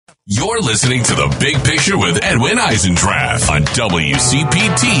You're listening to The Big Picture with Edwin Eisendrath on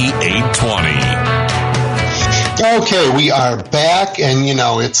WCPT 820. Okay, we are back, and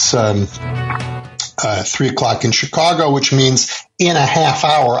it's 3 o'clock in Chicago, which means in a half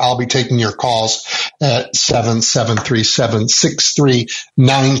hour I'll be taking your calls at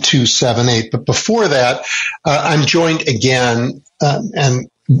 737-639-9278. But before that, I'm joined again, and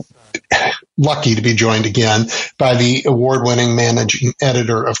lucky to be joined again by the award-winning managing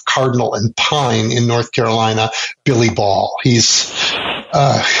editor of Cardinal and Pine in North Carolina, Billy Ball. He's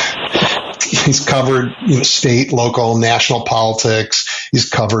covered state, local, national politics. He's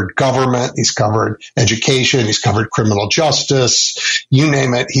covered government. He's covered education. He's covered criminal justice. You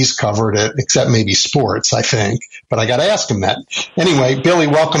name it, he's covered it, except maybe sports, I think. But I got to ask him that. Anyway, Billy,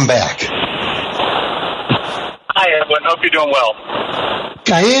 welcome back. Hi, Edwin. Hope you're doing well.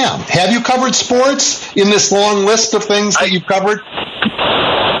 I am. Have you covered sports in this long list of things that you've covered?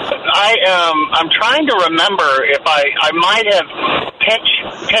 I'm trying to remember if I might have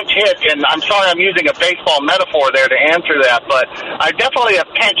pinch hit, and I'm sorry I'm using a baseball metaphor there to answer that, but I definitely have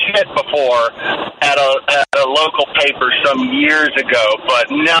pinch hit before at a local paper some years ago. But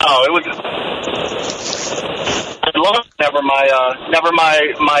no, it was never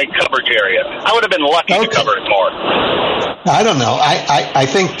my coverage area. I would have been lucky to cover it more. I don't know. I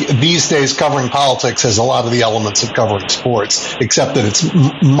think these days covering politics has a lot of the elements of covering sports, except that it's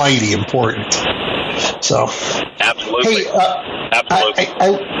mighty important. So, absolutely. Hey, absolutely.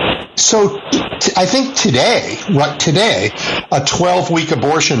 I think today, a 12-week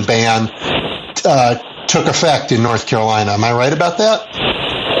abortion ban took effect in North Carolina. Am I right about that?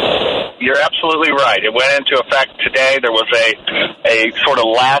 You're absolutely right. It went into effect today. There was a sort of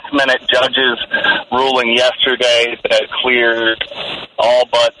last-minute judge's ruling yesterday that cleared all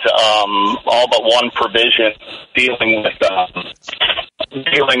but one provision dealing with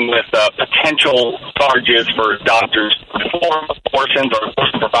potential charges for doctors to perform abortions or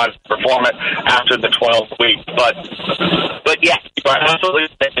abortion providers to perform it after the 12 weeks. But yeah, you're absolutely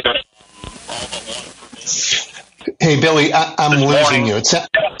right. Hey, Billy, I'm losing you.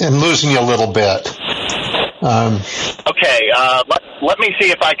 I'm losing you a little bit. Okay, let me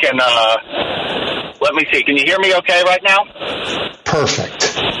see if I can. Let me see. Can you hear me okay right now?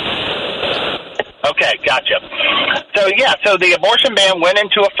 Perfect. Okay, gotcha. So the abortion ban went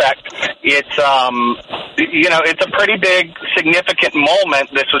into effect. It's it's a pretty big, significant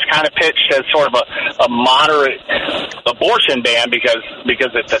moment. This was kind of pitched as sort of a moderate abortion ban because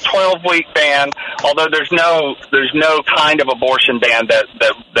it's a 12-week ban. Although there's no kind of abortion ban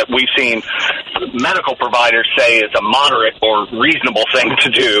that we've seen medical providers say is a moderate or reasonable thing to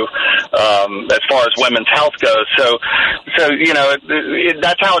do as far as women's health goes. So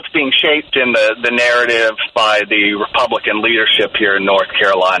that's how it's being shaped in the narrative by the Republican leadership here in North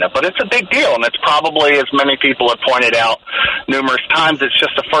Carolina. But it's a big deal, and it's probably, as many people have pointed out numerous times, it's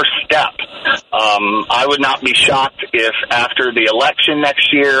just a first step. I would not be shocked if after the election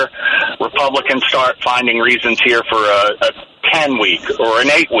next year, Republicans start finding reasons here for a 10-week or an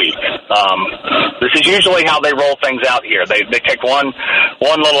 8-week. This is usually how they roll things out here. They take one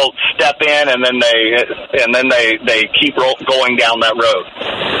little step in, and then they keep going down that road.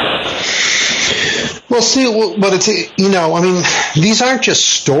 Well, see, but it's, these aren't just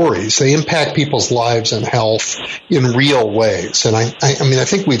stories. They impact people's lives and health in real ways. And I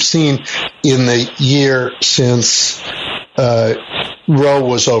think we've seen in the year since Roe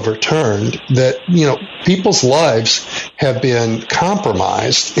was overturned that, people's lives have been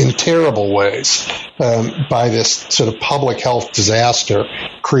compromised in terrible ways by this sort of public health disaster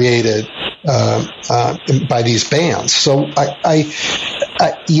created by these bans. So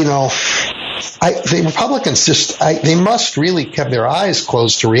the Republicans they must really keep their eyes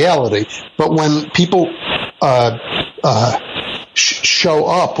closed to reality. But when people show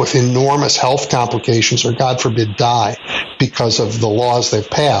up with enormous health complications or, God forbid, die because of the laws they've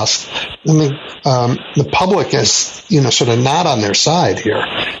passed, the public is, sort of not on their side here.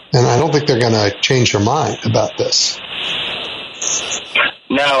 And I don't think they're going to change their mind about this.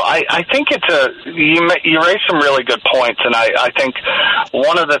 No, I think you raised some really good points, and I think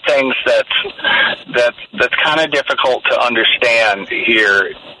one of the things that's kind of difficult to understand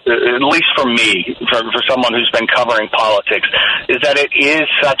here, at least for me, for someone who's been covering politics, is that it is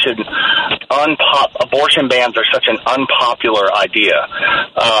such an abortion bans are such an unpopular idea.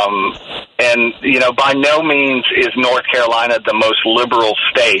 And by no means is North Carolina the most liberal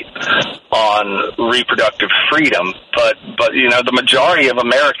state on reproductive freedom, but the majority of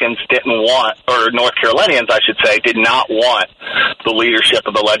Americans didn't want, or North Carolinians, I should say, did not want the leadership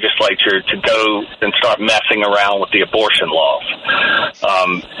of the legislature to go and start messing around with the abortion laws.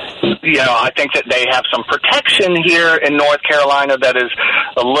 I think that they have some protection here in North Carolina that is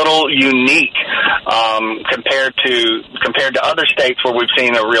a little unique compared to other states where we've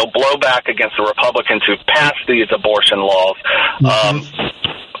seen a real blowback against the Republicans who've passed these abortion laws.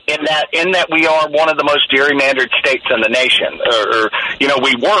 In that we are one of the most gerrymandered states in the nation, or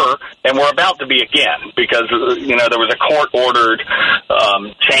we were, and we're about to be again, because there was a court-ordered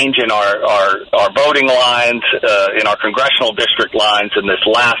change in our voting lines, in our congressional district lines in this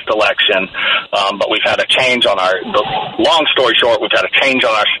last election, but we've had a change on long story short, we've had a change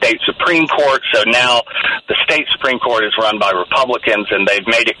on our state Supreme Court, so now the state Supreme Court is run by Republicans, and they've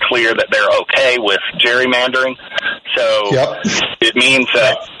made it clear that they're okay with gerrymandering. So It means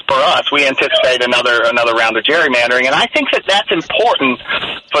that for us, we anticipate another round of gerrymandering, and I think that that's important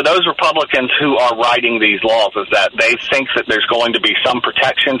for those Republicans who are writing these laws, is that they think that there's going to be some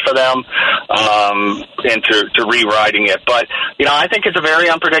protection for them into rewriting it. But I think it's a very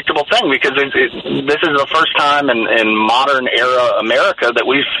unpredictable thing, because this is the first time in modern era America that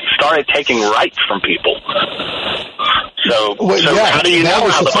we've started taking rights from people. So how do you know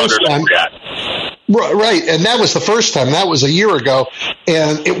how the voters react? Right, and that was the first time. That was a year ago,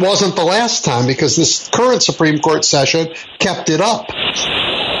 and it wasn't the last time, because this current Supreme Court session kept it up.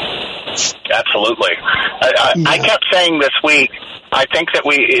 Absolutely. I kept saying this week, I think that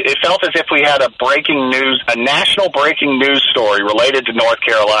it felt as if we had a national breaking news story related to North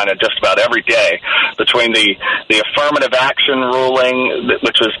Carolina just about every day, between the affirmative action ruling,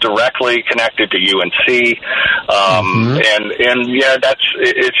 which was directly connected to UNC,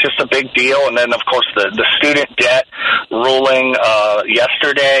 it's just a big deal. And then, of course, the student debt ruling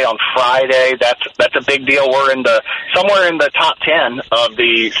yesterday on Friday, that's a big deal. We're somewhere in the top 10 of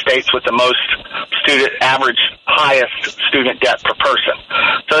the states with the most highest student debt per person.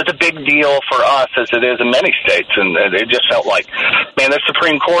 So it's a big deal for us, as it is in many states, and it just felt like, man, the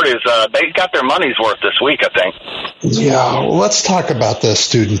Supreme Court they got their money's worth this week, I think. Yeah, well, let's talk about the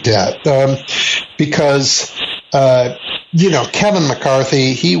student debt, because Kevin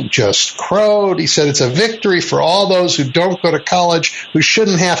McCarthy, he just crowed. He said it's a victory for all those who don't go to college, who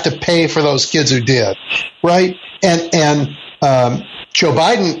shouldn't have to pay for those kids who did, right? And Joe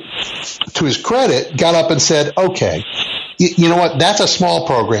Biden, to his credit, got up and said, okay, you know what, that's a small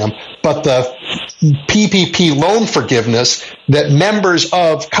program, but the PPP loan forgiveness that members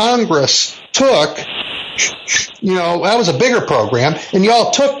of Congress took, that was a bigger program, and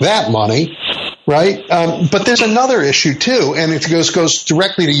y'all took that money, right? But there's another issue, too, and it goes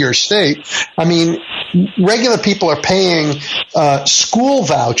directly to your state. I mean, regular people are paying school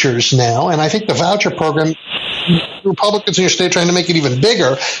vouchers now, and I think the voucher program, Republicans in your state are trying to make it even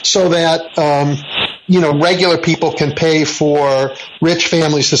bigger so that, regular people can pay for rich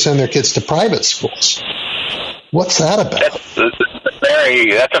families to send their kids to private schools. What's that about?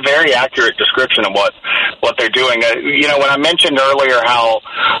 That's a very accurate description of what they're doing. When I mentioned earlier how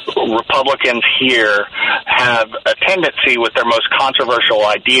Republicans here have a tendency with their most controversial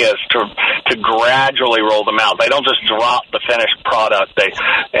ideas to gradually roll them out. They don't just drop the finished product.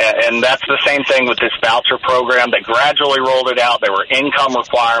 And that's the same thing with this voucher program. They gradually rolled it out. There were income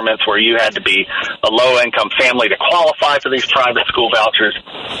requirements where you had to be a low-income family to qualify for these private school vouchers.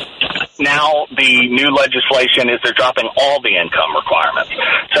 Now the new legislation is they're dropping all the income requirements.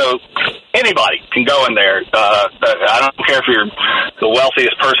 So anybody can go in there. I don't care if you're the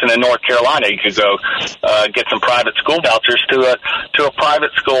wealthiest person in North Carolina. You could go get some private school vouchers to a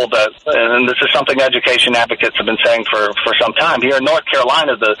private school and this is something education advocates have been saying for some time. Here in North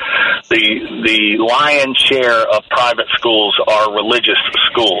Carolina, the lion's share of private schools are religious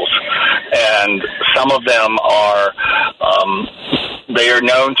schools, and some of them they are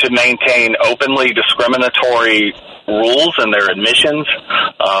known to maintain openly discriminatory rules in their admissions.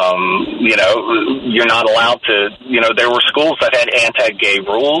 You're not allowed to, there were schools that had anti-gay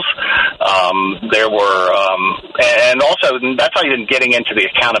rules. There were, and also that's not even getting into the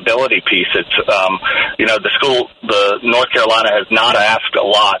accountability piece. It's, the North Carolina has not asked a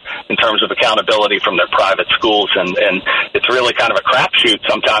lot in terms of accountability from their private schools, and it's really kind of a crapshoot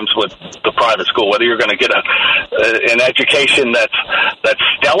sometimes with the private school, whether you're going to get an education that's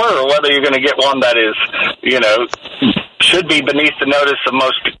stellar or whether you're going to get one that is, should be beneath the notice of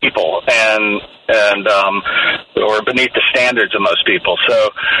most people and or beneath the standards of most people. So,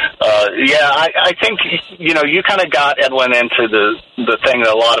 I think, you kind of got, Edwin, into the thing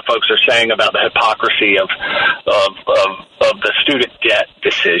that a lot of folks are saying about the hypocrisy of the student debt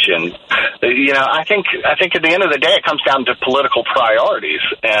decision. I think at the end of the day, it comes down to political priorities.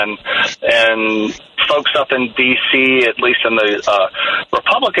 And folks up in D.C., at least in the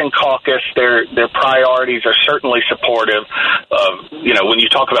Republican caucus, their priorities are certainly supportive of, when you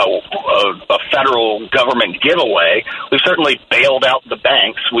talk about a federal government giveaway, we've certainly bailed out the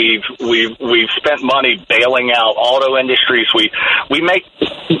banks. We've spent money bailing out auto industries.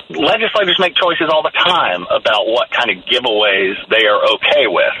 Legislators make choices all the time about what kind of giveaways they are okay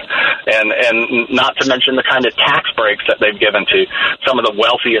with, and not to mention the kind of tax breaks that they've given to some of the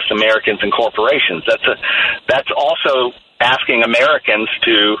wealthiest Americans and corporations. That's also asking Americans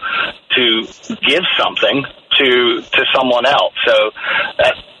to give something to someone else. So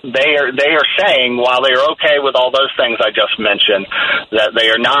they are saying, while they are okay with all those things I just mentioned, that they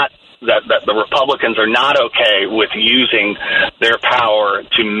are not. That the Republicans are not okay with using their power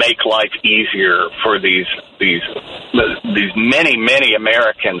to make life easier for these many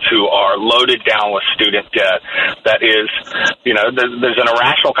Americans who are loaded down with student debt. That is, there's an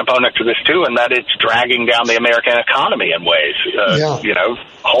irrational component to this too, and that it's dragging down the American economy in ways. A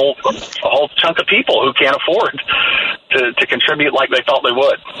whole chunk of people who can't afford to contribute like they thought they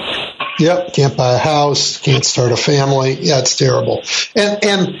would. Yep, can't buy a house, can't start a family. Yeah, it's terrible.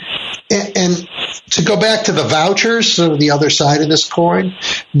 And to go back to the vouchers, sort of the other side of this coin,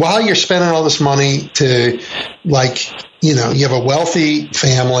 while you're spending all this money to, you have a wealthy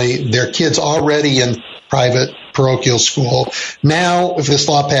family, their kids already in private parochial school. Now, if this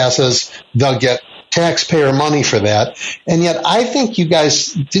law passes, they'll get taxpayer money for that. And yet I think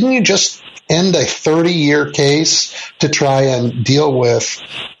didn't you just end a 30-year case to try and deal with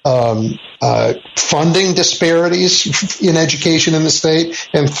funding disparities in education in the state?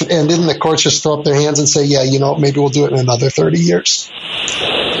 And didn't the courts just throw up their hands and say, maybe we'll do it in another 30 years?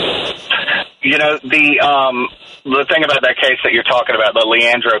 The thing about that case that you're talking about, the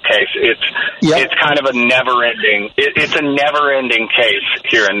Leandro case, it's kind of a never-ending. It's a never-ending case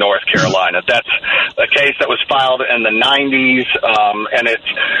here in North Carolina. That's a case that was filed in the 90s, and it's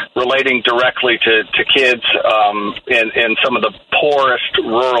relating directly to kids in some of the poorest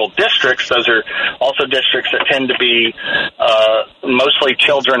rural districts. Those are also districts that tend to be mostly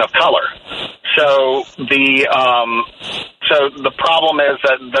children of color. So the problem is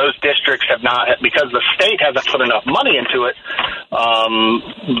that those districts have not, because the state hasn't put enough money into it,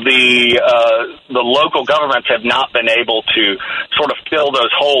 the local governments have not been able to sort of fill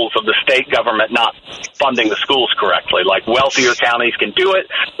those holes of the state government not funding the schools correctly. Like wealthier counties can do it.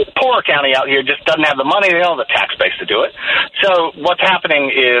 The poorer county out here just doesn't have the money. They don't have the tax base to do it. So what's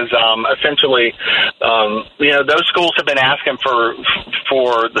happening is essentially, those schools have been asking for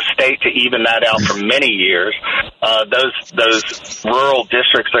the state to even that out for many years. Those rural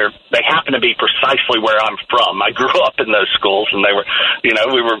districts, they happen to be precisely where I'm from. I grew up in those schools, and they were,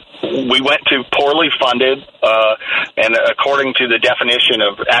 we went to poorly funded, and according to the definition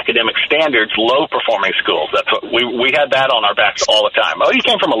of academic standards, low performing schools. That's what we had that on our backs all the time. Oh, you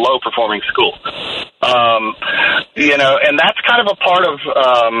came from a low performing school, and that's kind of a part of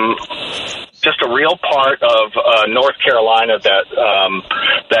just a real part of North Carolina that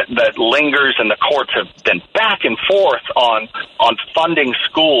lingers, and the courts have been back and forth on funding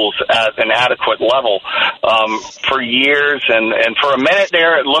schools at an adequate level for years, and for a minute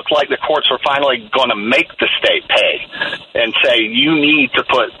there it looked like the courts were finally going to make the state pay and say you need to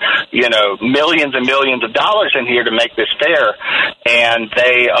put millions and millions of dollars in here to make this fair, and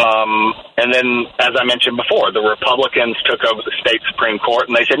and then, as I mentioned before, the Republicans took over the state Supreme Court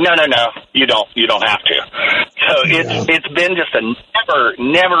and they said no, you don't have to. So it's been just a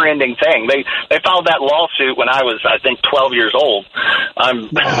never ending thing. They filed that lawsuit when I was, I think, 12 years old. I'm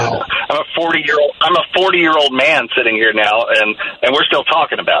a 40-year-old man sitting here now, and we're still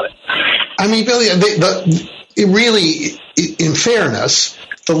talking about it. I mean, Billy, really, in fairness,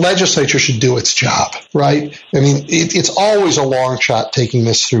 the legislature should do its job, right? I mean, it's always a long shot taking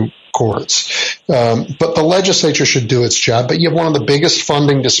this through courts. But the legislature should do its job. But you have one of the biggest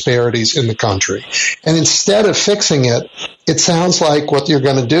funding disparities in the country. And instead of fixing it, it sounds like what you're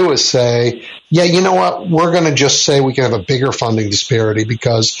going to do is say, yeah, you know what? We're going to just say we can have a bigger funding disparity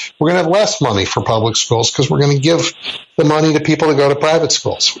because we're going to have less money for public schools because we're going to give the money to people to go to private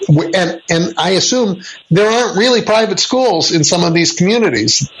schools. And I assume there aren't really private schools in some of these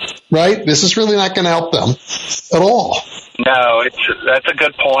communities, right? This is really not going to help them at all. No, that's a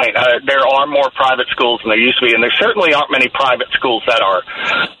good point. There are more private schools than there used to be, and there certainly aren't many private schools that are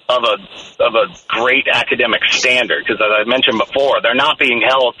of a great academic standard, because as I mentioned before, they're not being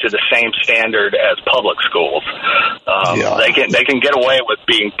held to the same standard as public schools. They can get away with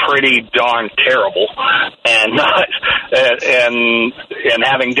being pretty darn terrible and not and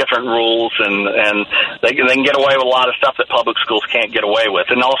having different rules, and they can get away with a lot of stuff that public schools can't get away with.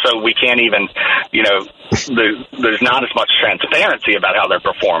 And also, we can't even, there's not as much transparency about how they're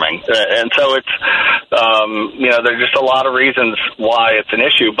performing, and so it's there's just a lot of reasons why it's an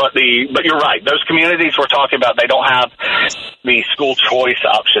issue. But you're right. Those communities we're talking about, they don't have the school choice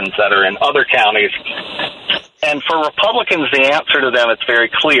options that are in other counties. And for Republicans, the answer to them, it's very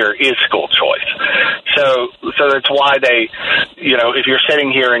clear, is school choice. So that's why they, if you're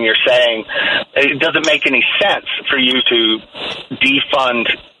sitting here and you're saying it doesn't make any sense for you to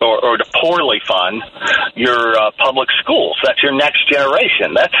defund or to poorly fund your public schools. That's your next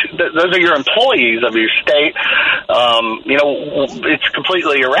generation. Those are your employees of your state. It's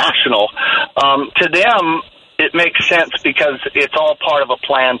completely irrational. To them, it makes sense because it's all part of a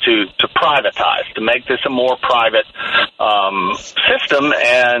plan to privatize, to make this a more private system,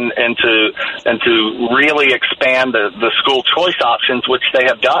 and to really expand the school choice options, which they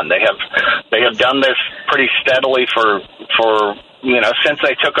have done. They have done this pretty steadily for since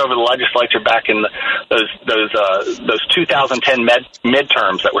they took over the legislature back in those 2010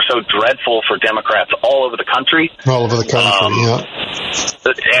 midterms that were so dreadful for Democrats all over the country. All over the country, yeah.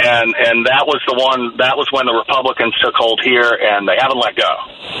 And that was when the Republicans took hold here, and they haven't let go.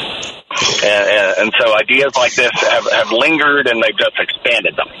 And so ideas like this have lingered, and they've just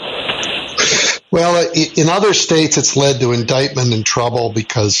expanded them. Well, in other states, it's led to indictment and trouble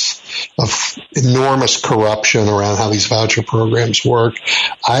because of enormous corruption around how these voucher programs work.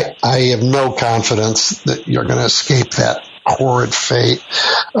 I have no confidence that you're going to escape that horrid fate.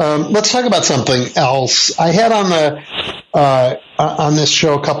 Let's talk about something else. I had on this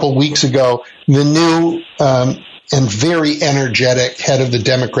show a couple weeks ago the new and very energetic head of the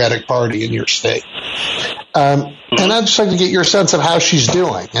Democratic Party in your state. And I'd just like to get your sense of how she's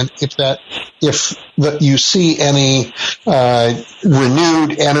doing, and if you see any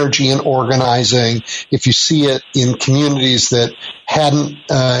renewed energy in organizing, if you see it in communities that hadn't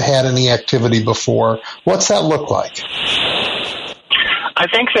had any activity before. What's that look like? I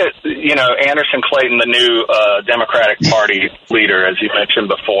think that, Anderson Clayton, the new Democratic Party leader, as you mentioned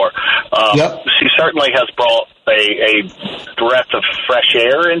before, she certainly has brought a breath of fresh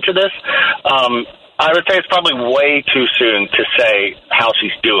air into this. I would say it's probably way too soon to say how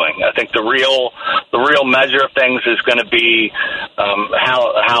she's doing. I think the real measure of things is going to be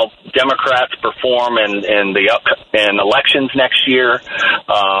how Democrats perform in elections next year,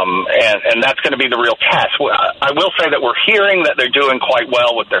 and that's going to be the real test. I will say that we're hearing that they're doing quite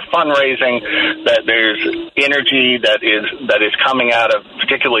well with their fundraising, that there's energy that is coming out of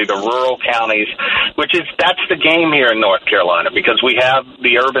particularly the rural counties, that's the game here in North Carolina, because we have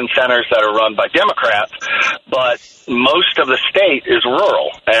the urban centers that are run by Democrats, but most of the state is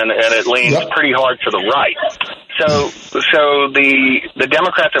rural, and it leans pretty hard to the right. So the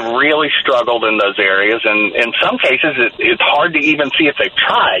Democrats have really struggled in those areas, and in some cases it's hard to even see if they've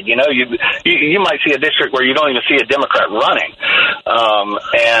tried. You might see a district where you don't even see a Democrat running,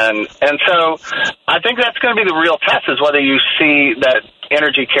 and so I think that's going to be the real test, is whether you see that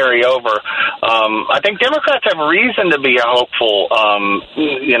energy carry over. I think Democrats have reason to be hopeful.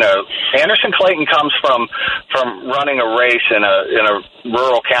 Anderson Clayton comes from running a race in a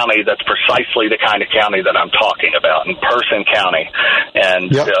rural county that's precisely the kind of county that I'm talking about, in Person County,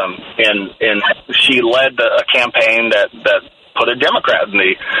 and she led a campaign that put a Democrat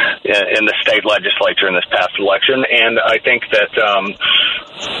in the state legislature in this past election, and I think that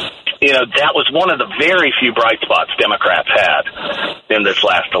that was one of the very few bright spots Democrats had in this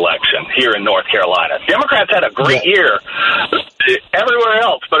last election here in North Carolina. Democrats had a great year everywhere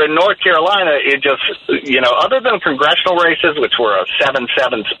else, but in North Carolina, it just, other than congressional races, which were a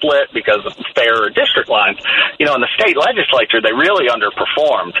 7-7 split because of fairer district lines, in the state legislature, they really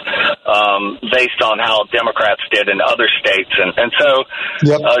underperformed based on how Democrats did in other states. And so,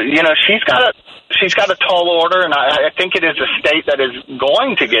 she's got a tall order, and I think it is a state that is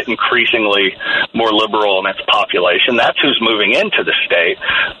going to get increasingly more liberal in its population. That's who's moving into the state.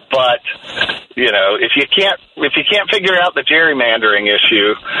 But if you can't figure out the gerrymandering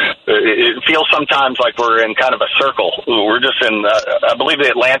issue, it feels sometimes like we're in kind of a circle. We're just in. I believe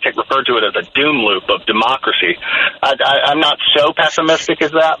the Atlantic referred to it as a doom loop of democracy. I'm not so pessimistic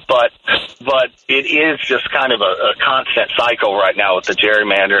as that, but it is just kind of a constant cycle right now with the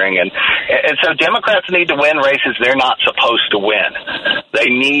gerrymandering, and so Democrats need to win races they're not supposed to win. They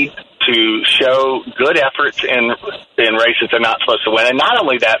need to show good efforts in races they're not supposed to win. And not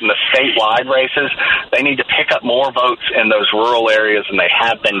only that, in the statewide races, they need to pick up more votes in those rural areas than they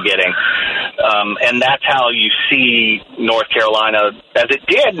have been getting. And that's how you see North Carolina, as it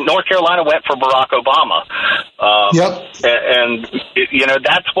did. North Carolina went for Barack Obama. And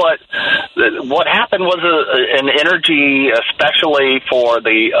that's what happened was an energy, especially for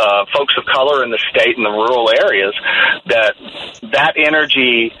the folks of color in the state and the rural areas, that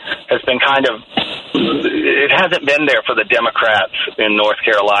energy has been it hasn't been there for the Democrats in North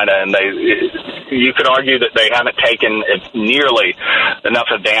Carolina, and you could argue that they haven't taken nearly enough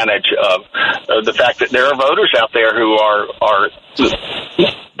advantage of the fact that there are voters out there who are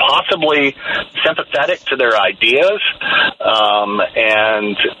possibly sympathetic to their ideas,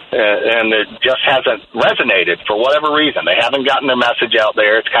 and it just hasn't resonated for whatever reason. They haven't gotten their message out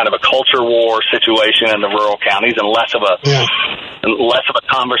there. It's kind of a culture war situation in the rural counties, and less of a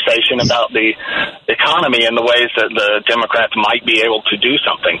conversation about the economy and the ways that the Democrats might be able to do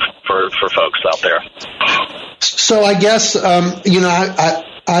something for folks out there. So I guess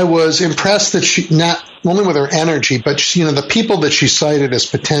I was impressed that she, not only with her energy, but the people that she cited as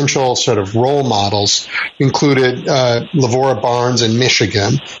potential sort of role models included Lavora Barnes in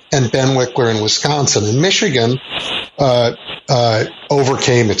Michigan and Ben Wickler in Wisconsin. And Michigan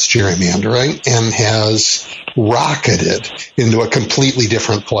overcame its gerrymandering and has rocketed into a completely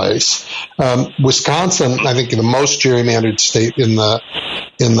different place. Wisconsin, I think the most gerrymandered state in the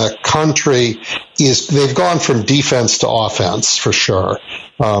country, they've gone from defense to offense for sure,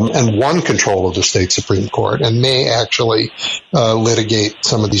 and won control of the state Supreme Court and may actually litigate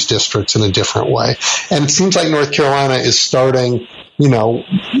some of these districts in a different way. And it seems like North Carolina is starting,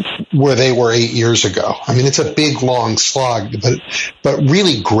 where they were 8 years ago. I mean, it's a big, long slog, but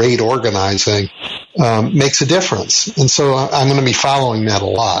really great organizing makes a difference. And so I'm going to be following that a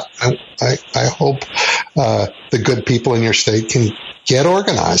lot. I hope the good people in your state can get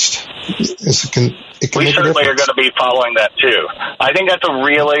organized. We certainly are going to be following that too. I think that's a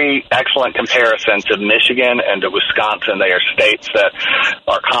really excellent comparison to Michigan and to Wisconsin. They are states that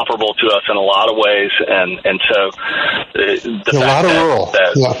are comparable to us in a lot of ways, and so a lot of rural.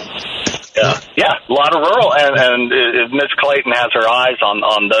 Yeah, a lot of rural, and if Ms. Clayton has her eyes on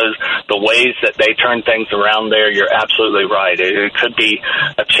the ways that they turn things around there, you're absolutely right. It could be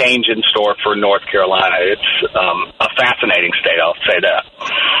a change in store for North Carolina. It's a fascinating state, I'll say that.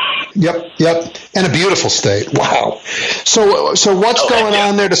 Yep, and a beautiful state. Wow. So what's going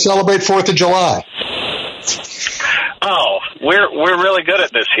on there to celebrate 4th of July? Oh, we're really good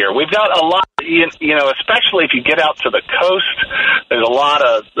at this here. We've got a lot, especially if you get out to the coast. There's a lot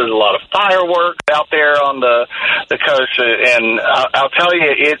of fireworks out there on the coast, and I'll tell you,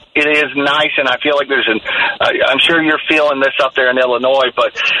 it is nice, and I feel like I'm sure you're feeling this up there in Illinois,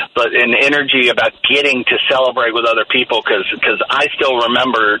 but an energy about getting to celebrate with other people, because I still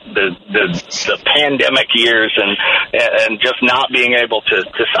remember the pandemic years and just not being able to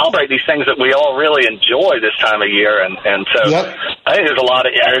celebrate these things that we all really enjoy this time of year, and so I think there's a lot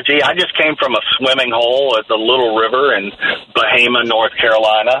of energy. I just came from a swimming hole at the Little River in Bahama, North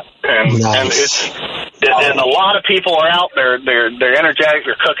Carolina, and and a lot of people are out there. They're energetic.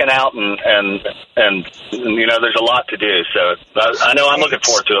 They're cooking out, and there's a lot to do. So I know I'm looking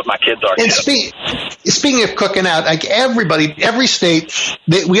forward to it. My kids are. And speaking of cooking out, like every state,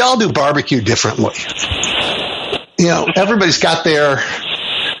 we all do barbecue differently. Everybody's got their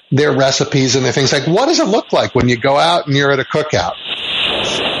recipes and their things. Like, what does it look like when you go out and you're at a cookout?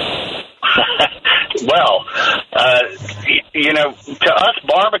 Well, to us,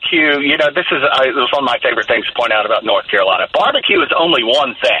 barbecue, this is one of my favorite things to point out about North Carolina. Barbecue is only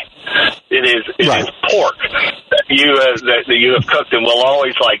one thing. It is pork that you have cooked, and we'll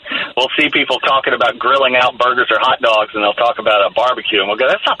see people talking about grilling out burgers or hot dogs, and they'll talk about a barbecue, and we'll go,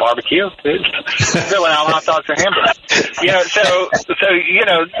 that's not barbecue. It's grilling out hot dogs or hamburgers. There's still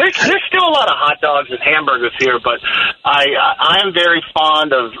a lot of hot dogs and hamburgers here, but I am very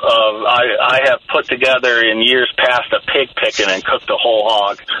fond of I have put together in years past a pig picking and cooked a whole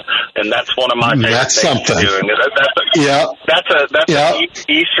hog, and that's one of my favorite things to do. That's an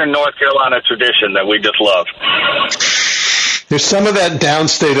Eastern North Carolina tradition that we just love. There's some of that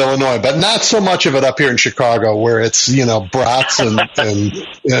downstate Illinois, but not so much of it up here in Chicago, where it's brats and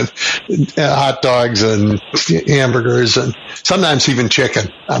hot dogs and hamburgers and sometimes even chicken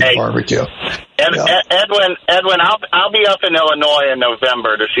on the barbecue. Edwin, I'll be up in Illinois in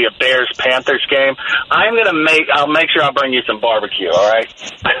November to see a Bears-Panthers game. I'll make sure I'll bring you some barbecue. All right.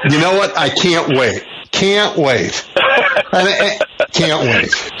 You know what? I can't wait. Can't wait. Can't wait.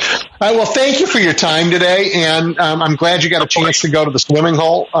 All right, well, thank you for your time today, and I'm glad you got a chance to go to the swimming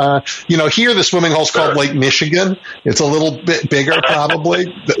hole. Here the swimming hole's called Lake Michigan. It's a little bit bigger,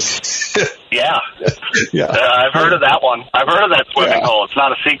 probably. Yeah. Yeah. I've heard of that one. I've heard of that swimming hole. It's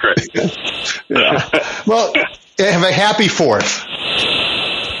not a secret. Yeah. Well, have a happy 4th.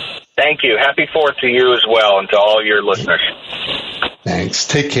 Thank you. Happy 4th to you as well and to all your listeners. Thanks.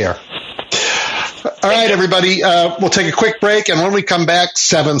 Take care. All right, everybody, we'll take a quick break, and when we come back,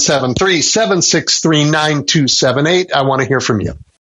 773-763-9278. I want to hear from you.